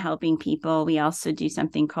do in helping people. We also do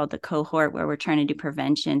something called the cohort where we're trying to do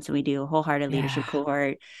prevention. So we do a wholehearted leadership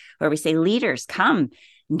cohort where we say, leaders, come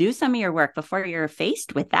do some of your work before you're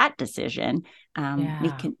faced with that decision.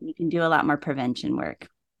 We can do a lot more prevention work.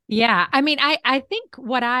 Yeah. I mean, I think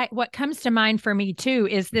what comes to mind for me too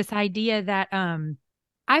is this idea that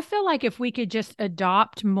I feel like if we could just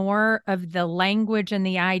adopt more of the language and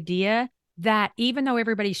the idea that even though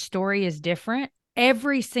everybody's story is different,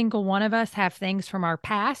 every single one of us have things from our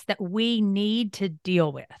past that we need to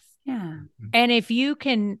deal with. Yeah. And if you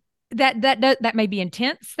can, that may be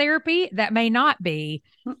intense therapy, that may not be,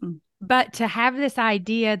 but to have this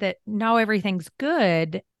idea that no, everything's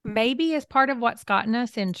good, maybe is part of what's gotten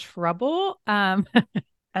us in trouble. I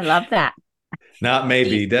love that. Not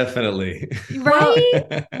maybe, definitely.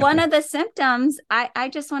 Right. One of the symptoms, I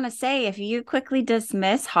just want to say, if you quickly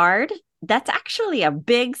dismiss hard, that's actually a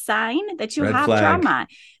big sign that you have trauma.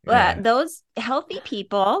 But those healthy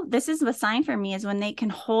people, this is a sign for me, is when they can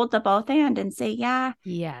hold the both end and say, yes,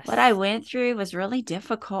 what I went through was really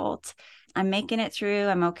difficult. I'm making it through.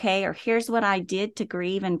 I'm okay. Or here's what I did to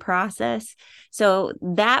grieve and process. So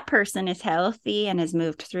that person is healthy and has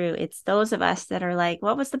moved through. It's those of us that are like,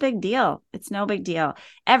 what was the big deal? It's no big deal.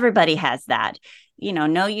 Everybody has that.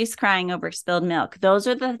 No use crying over spilled milk. Those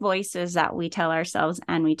are the voices that we tell ourselves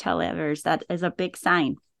and we tell others. That is a big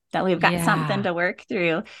sign that we've got something to work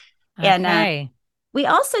through. Okay. And we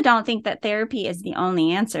also don't think that therapy is the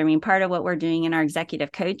only answer. I mean, part of what we're doing in our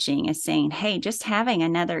executive coaching is saying, hey, just having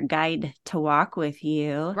another guide to walk with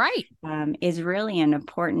you is really an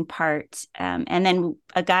important part. And then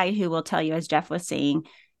a guide who will tell you, as Jeff was saying,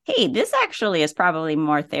 hey, this actually is probably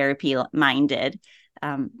more therapy minded.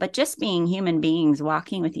 But just being human beings,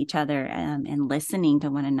 walking with each other and listening to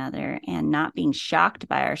one another and not being shocked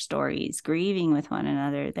by our stories, grieving with one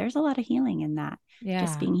another, there's a lot of healing in that. Yeah.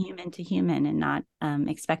 Just being human to human and not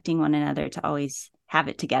expecting one another to always have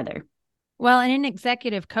it together. Well, and in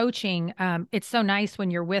executive coaching, it's so nice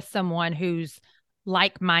when you're with someone who's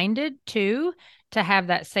like-minded too, to have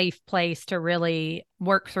that safe place to really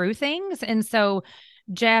work through things. And so,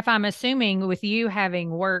 Jeff, I'm assuming with you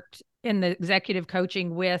having worked in the executive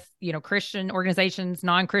coaching with, Christian organizations,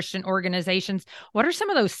 non-Christian organizations, what are some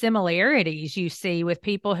of those similarities you see with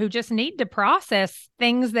people who just need to process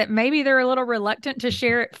things that maybe they're a little reluctant to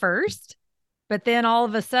share at first, but then all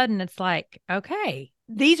of a sudden it's like, okay,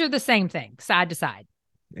 these are the same thing side to side.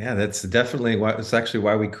 Yeah, that's definitely it's actually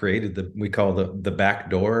why we created we call the back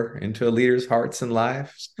door into a leader's hearts and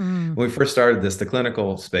lives. When we first started this, the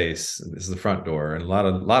clinical space, this is the front door. And a lot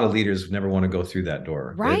of leaders never want to go through that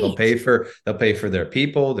door. Right. They'll pay for their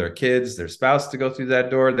people, their kids, their spouse to go through that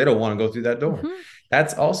door. They don't want to go through that door. Mm-hmm.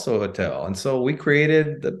 That's also a tell. And so we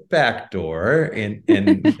created the back door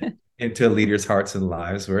into leaders' hearts and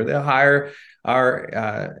lives, where they'll hire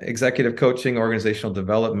our executive coaching, organizational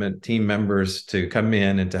development team members to come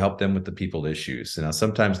in and to help them with the people issues. And now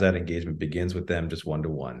sometimes that engagement begins with them just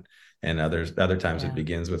one-to-one. And other times it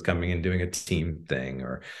begins with coming and doing a team thing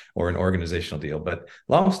or an organizational deal. But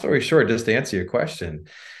long story short, just to answer your question,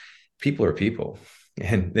 people are people,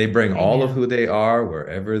 and they bring all of who they are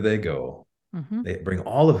wherever they go. Mm-hmm. They bring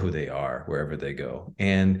all of who they are wherever they go.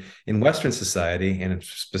 And in Western society, and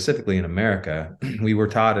specifically in America, we were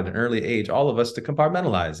taught at an early age, all of us, to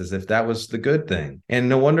compartmentalize as if that was the good thing. And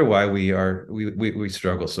no wonder why we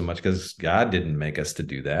struggle so much, because God didn't make us to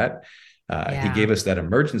do that. He gave us that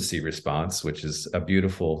emergency response, which is a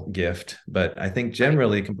beautiful gift. But I think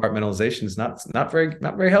generally compartmentalization is not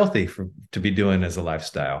very healthy to be doing as a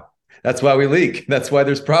lifestyle. That's why we leak. That's why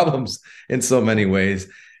there's problems in so many ways.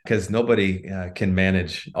 Because nobody can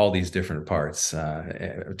manage all these different parts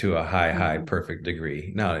to a high, perfect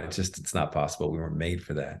degree. No, it's not possible. We weren't made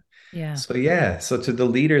for that. Yeah. So to the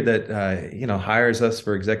leader that hires us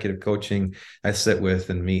for executive coaching, I sit with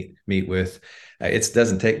and meet with. it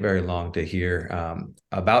doesn't take very long to hear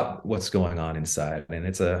about what's going on inside. And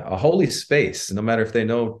it's a holy space, no matter if they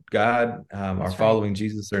know God, are following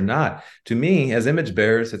Jesus or not. To me, as image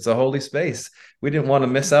bearers, it's a holy space. We didn't want to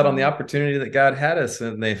miss out on the opportunity that God had us.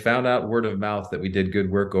 And they found out word of mouth that we did good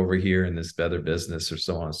work over here in this other business or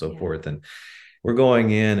so on and so forth. And we're going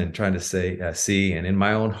in and trying to see, and in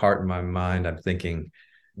my own heart and my mind, I'm thinking,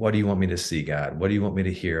 what do you want me to see, God? What do you want me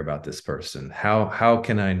to hear about this person? How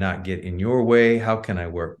can I not get in your way? How can I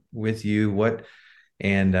work with you?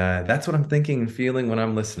 And that's what I'm thinking and feeling when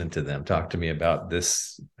I'm listening to them talk to me about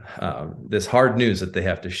this hard news that they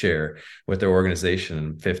have to share with their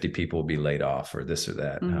organization. 50 people will be laid off, or this or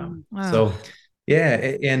that. So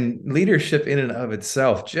yeah, and leadership in and of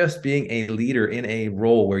itself, just being a leader in a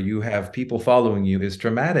role where you have people following you, is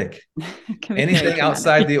traumatic. Anything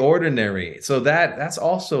outside the ordinary. So that's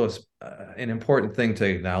also an important thing to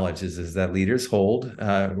acknowledge is that leaders hold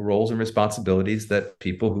roles and responsibilities that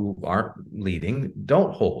people who aren't leading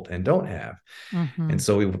don't hold and don't have. And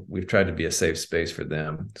so we've tried to be a safe space for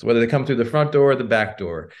them. So whether they come through the front door or the back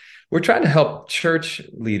door, we're trying to help church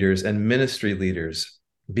leaders and ministry leaders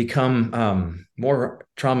become more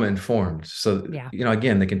trauma informed. So,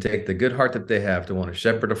 again, they can take the good heart that they have to want to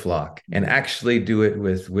shepherd a flock and actually do it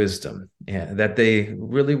with wisdom that they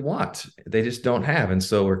really want. They just don't have. And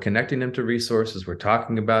so we're connecting them to resources. We're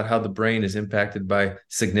talking about how the brain is impacted by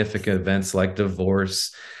significant events like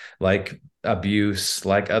divorce, like abuse,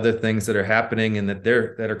 like other things that are happening and that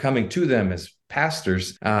are coming to them as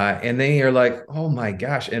pastors, and they are like, oh my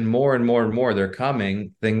gosh, and more they're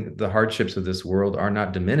coming. The hardships of this world are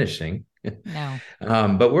not diminishing. No.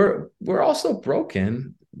 But we're also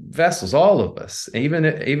broken vessels, all of us, even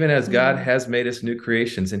as God has made us new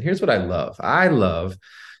creations. And here's what I love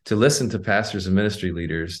to listen to pastors and ministry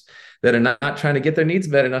leaders that are not trying to get their needs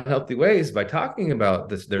met in unhealthy ways by talking about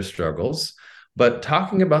their struggles, but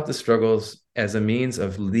talking about the struggles as a means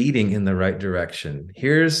of leading in the right direction.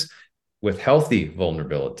 Here's with healthy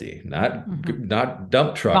vulnerability, not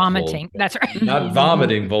dump truck vomiting. That's right. Not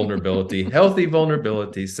vomiting vulnerability, healthy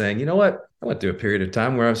vulnerability, saying, you know what, I went through a period of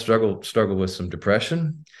time where I've struggled with some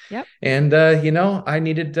depression. Yep. And I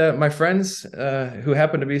needed my friends,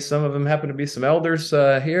 who some of them happen to be some elders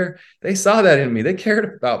here. They saw that in me. They cared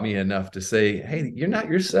about me enough to say, hey, you're not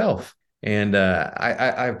yourself. And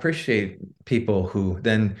I appreciate people who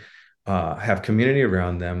then have community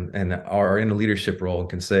around them and are in a leadership role and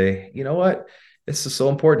can say, you know what, this is so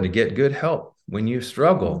important to get good help when you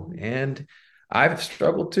struggle. And I've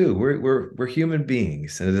struggled too. We're human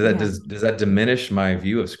beings. And does that diminish my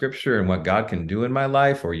view of Scripture and what God can do in my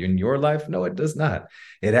life or in your life? No, it does not.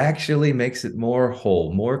 It actually makes it more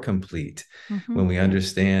whole, more complete when we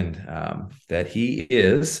understand that He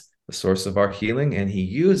is the source of our healing, and He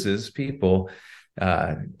uses people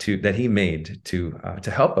that He made to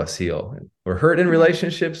help us heal. We're hurt in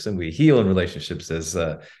relationships and we heal in relationships, as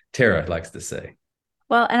Terra likes to say.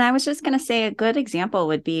 Well, and I was just going to say a good example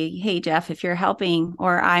would be, hey, Jeff, if you're helping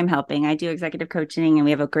or I'm helping, I do executive coaching and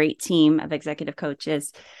we have a great team of executive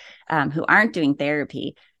coaches who aren't doing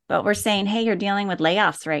therapy, but we're saying, hey, you're dealing with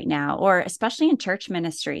layoffs right now, or especially in church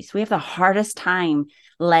ministries, we have the hardest time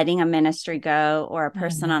letting a ministry go or a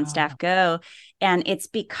person on staff go. And it's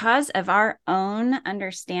because of our own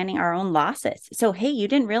understanding, our own losses. So, hey, you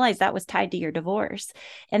didn't realize that was tied to your divorce.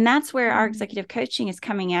 And that's where our executive coaching is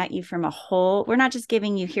coming at you from we're not just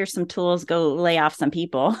giving you, here's some tools, go lay off some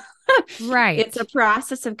people. Right. It's a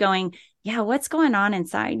process of going, what's going on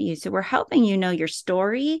inside you? So we're helping you know your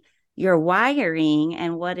story, your wiring,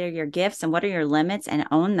 and what are your gifts and what are your limits, and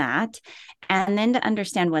own that. And then to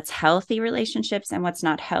understand what's healthy relationships and what's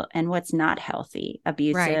not healthy,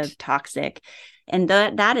 abusive, toxic. And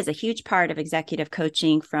that is a huge part of executive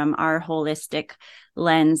coaching from our holistic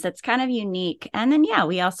lens that's kind of unique. And then,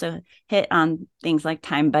 we also hit on things like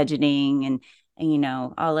time budgeting and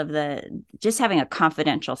all of just having a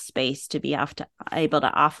confidential space to be able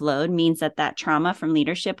to offload means that trauma from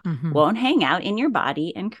leadership won't hang out in your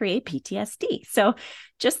body and create PTSD. So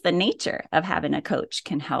just the nature of having a coach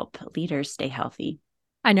can help leaders stay healthy.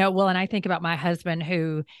 I know. Well, and I think about my husband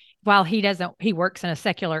who, while he works in a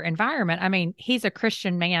secular environment, I mean, he's a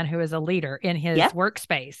Christian man who is a leader in his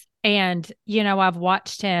workspace. And, I've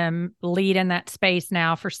watched him lead in that space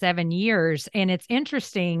now for 7 years. And it's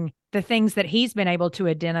interesting the things that he's been able to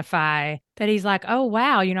identify that he's like, oh,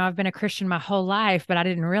 wow, I've been a Christian my whole life, but I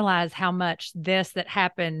didn't realize how much this that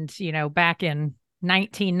happened, back in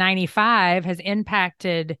 1995 has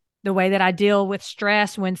impacted the way that I deal with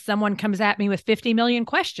stress when someone comes at me with 50 million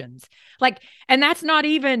questions. And that's not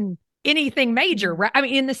even anything major, right? I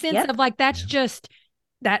mean, in the sense of that's just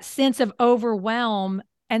that sense of overwhelm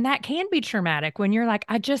And that can be traumatic when you're like,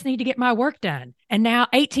 I just need to get my work done. And now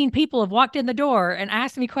 18 people have walked in the door and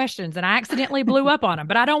asked me questions and I accidentally blew up on them,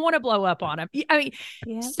 but I don't want to blow up on them. I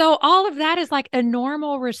mean, so all of that is like a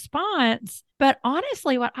normal response. But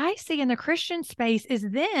honestly, what I see in the Christian space is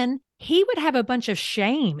then he would have a bunch of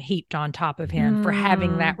shame heaped on top of him for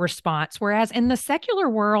having that response. Whereas in the secular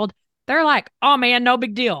world, they're like, oh man, no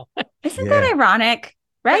big deal. Isn't that ironic?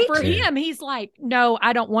 Right. But for him, he's like, no,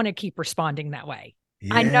 I don't want to keep responding that way.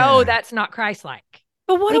 Yeah. I know that's not Christ-like.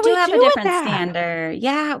 But what do we have do a different with that? standard?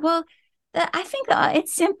 Yeah. Well, I think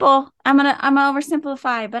it's simple. I'm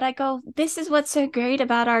oversimplify, but I go, this is what's so great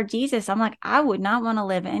about our Jesus. I'm like, I would not want to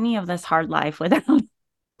live any of this hard life without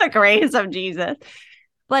the grace of Jesus.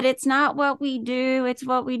 But it's not what we do. It's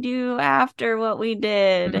what we do after what we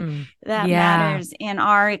did that matters in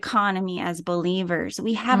our economy as believers.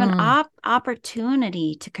 We have an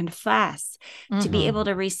opportunity to confess, to be able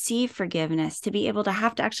to receive forgiveness, to be able to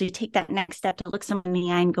have to actually take that next step to look someone in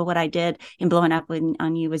the eye and go, what I did in blowing up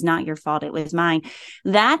on you was not your fault. It was mine.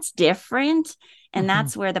 That's different. And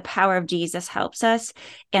that's where the power of Jesus helps us.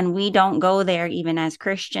 And we don't go there even as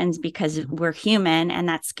Christians because we're human and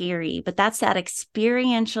that's scary. But that's that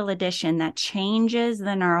experiential addition that changes the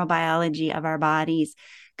neurobiology of our bodies.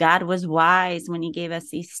 God was wise when he gave us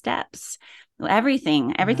these steps.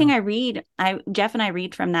 Everything I read, Jeff and I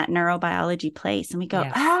read from that neurobiology place and we go,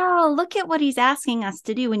 oh, look at what he's asking us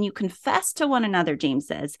to do. When you confess to one another, James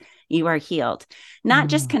says, you are healed. Not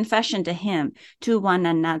just confession to him, to one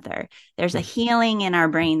another. There's a healing in our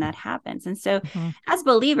brain that happens. And so as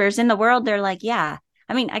believers in the world, they're like, I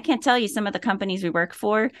mean, I can't tell you some of the companies we work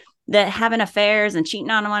for that having affairs and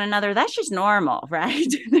cheating on one another, that's just normal, right?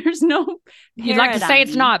 There's no You'd like to say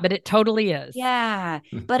it's not, but it totally is. Yeah.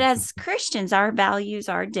 But as Christians, our values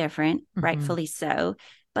are different, rightfully so.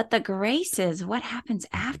 But the grace is what happens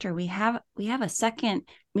after we have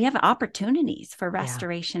opportunities for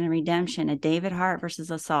restoration and redemption, a David heart versus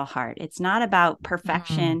a Saul heart. It's not about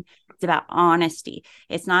perfection. It's about honesty.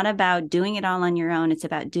 It's not about doing it all on your own. It's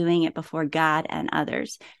about doing it before God and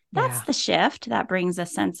others. That's the shift that brings a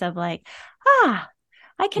sense of like,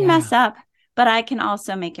 I can mess up, but I can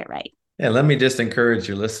also make it right. Yeah, let me just encourage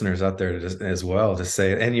your listeners out there as well to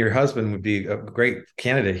say, and your husband would be a great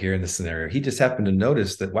candidate here in this scenario. He just happened to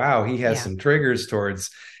notice that, wow, he has some triggers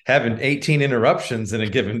towards having 18 interruptions in a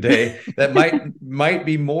given day that might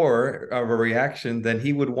be more of a reaction than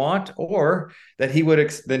he would want or that he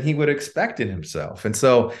would expect in himself. And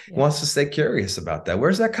so he wants to stay curious about that.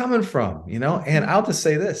 Where's that coming from? And I'll just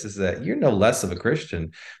say this is that you're no less of a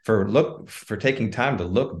Christian for taking time to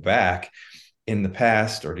look back in the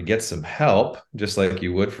past or to get some help, just like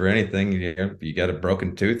you would for anything. You got a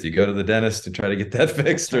broken tooth, you go to the dentist to try to get that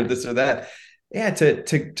fixed or this or that. Yeah,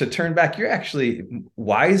 to turn back, you're actually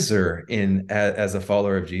wiser as a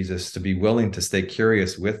follower of Jesus to be willing to stay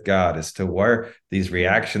curious with God as to where these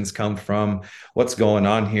reactions come from, what's going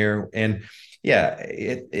on here. And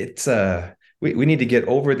we need to get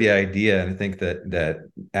over the idea and think that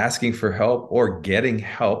asking for help or getting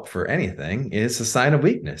help for anything is a sign of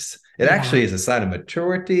weakness. It actually is a sign of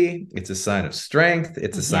maturity. It's a sign of strength.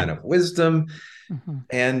 It's a sign of wisdom.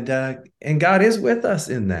 And God is with us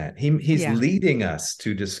in that. He's leading us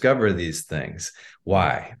to discover these things.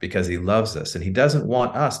 Why? Because he loves us and he doesn't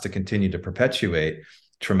want us to continue to perpetuate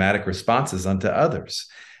traumatic responses unto others.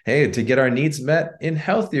 To get our needs met in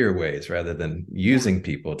healthier ways rather than using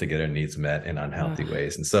people to get our needs met in unhealthy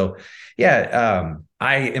ways. And so, I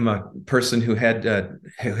am a person who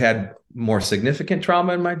had more significant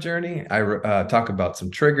trauma in my journey. I talk about some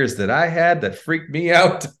triggers that I had that freaked me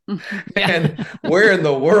out and where in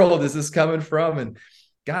the world is this coming from? And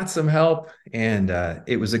got some help. And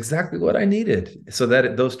it was exactly what I needed so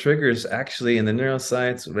that those triggers actually in the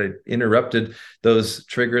neuroscience, when I interrupted those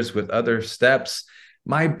triggers with other steps,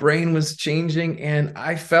 my brain was changing and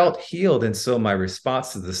I felt healed. And so my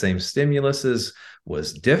response to the same stimuluses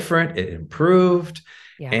was different. It improved.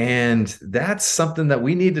 Yeah. And that's something that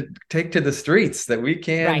we need to take to the streets, that we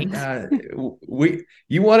can,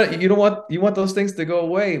 you want those things to go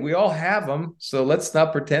away. We all have them. So let's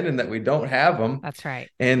stop pretending that we don't have them. That's right.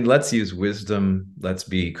 And let's use wisdom. Let's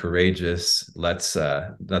be courageous. Let's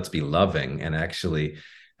be loving and actually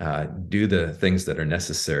do the things that are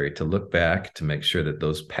necessary to look back to make sure that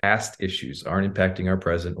those past issues aren't impacting our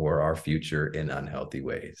present or our future in unhealthy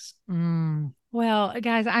ways. Well,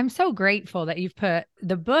 guys, I'm so grateful that you've put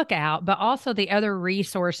the book out, but also the other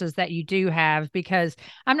resources that you do have, because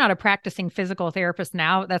I'm not a practicing physical therapist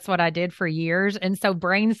now. That's what I did for years. And so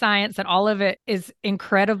brain science and all of it is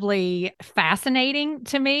incredibly fascinating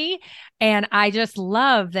to me. And I just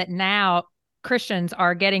love that now Christians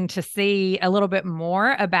are getting to see a little bit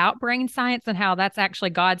more about brain science and how that's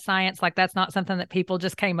actually God science. Like that's not something that people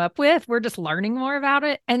just came up with. We're just learning more about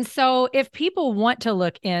it. And so if people want to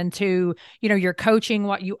look into, your coaching,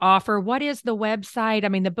 what you offer, what is the website? I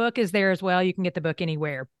mean, the book is there as well. You can get the book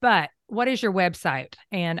anywhere, but what is your website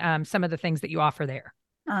and some of the things that you offer there?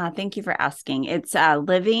 Thank you for asking. It's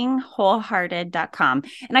livingwholehearted.com.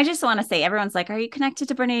 And I just want to say, everyone's like, are you connected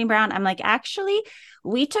to Brene Brown? I'm like, actually,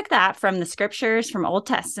 we took that from the scriptures from Old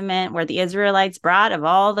Testament where the Israelites brought of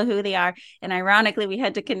all the who they are. And ironically, we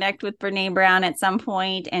had to connect with Brene Brown at some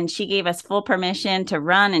point, and she gave us full permission to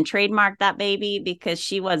run and trademark that baby because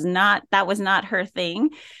that was not her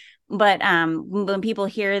thing. But when people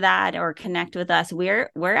hear that or connect with us, we're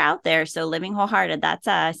out there. So Living Wholehearted, that's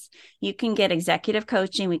us. You can get executive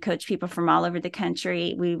coaching. We coach people from all over the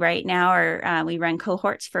country. We right now we run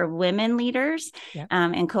cohorts for women leaders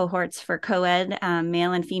and cohorts for co-ed,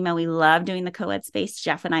 male and female. We love doing the co-ed space.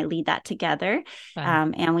 Jeff and I lead that together.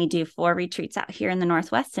 And we do 4 retreats out here in the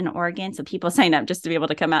Northwest in Oregon. So people sign up just to be able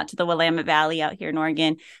to come out to the Willamette Valley out here in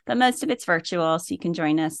Oregon. But most of it's virtual. So you can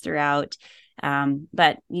join us throughout.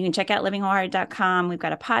 But you can check out livingwholehearted.com. We've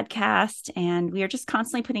got a podcast, and we are just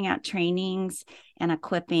constantly putting out trainings and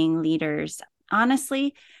equipping leaders.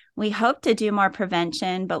 Honestly, we hope to do more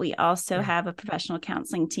prevention, but we also have a professional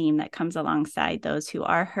counseling team that comes alongside those who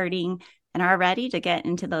are hurting and are ready to get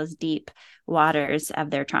into those deep waters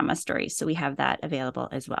of their trauma stories. So we have that available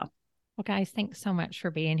as well. Well, guys, thanks so much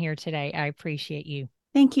for being here today. I appreciate you.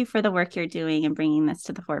 Thank you for the work you're doing and bringing this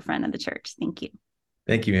to the forefront of the church. Thank you.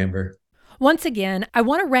 Thank you, Amber. Once again, I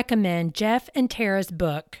want to recommend Jeff and Terra's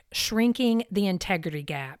book, Shrinking the Integrity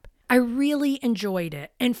Gap. I really enjoyed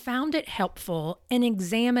it and found it helpful in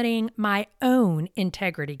examining my own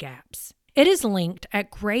integrity gaps. It is linked at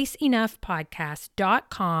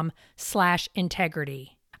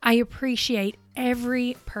graceenoughpodcast.com/integrity. I appreciate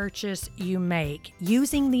every purchase you make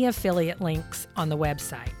using the affiliate links on the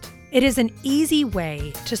website. It is an easy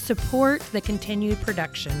way to support the continued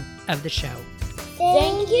production of the show.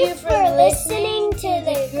 Thank you for listening to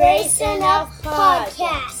the Grace Enough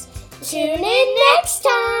podcast. Tune in next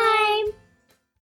time.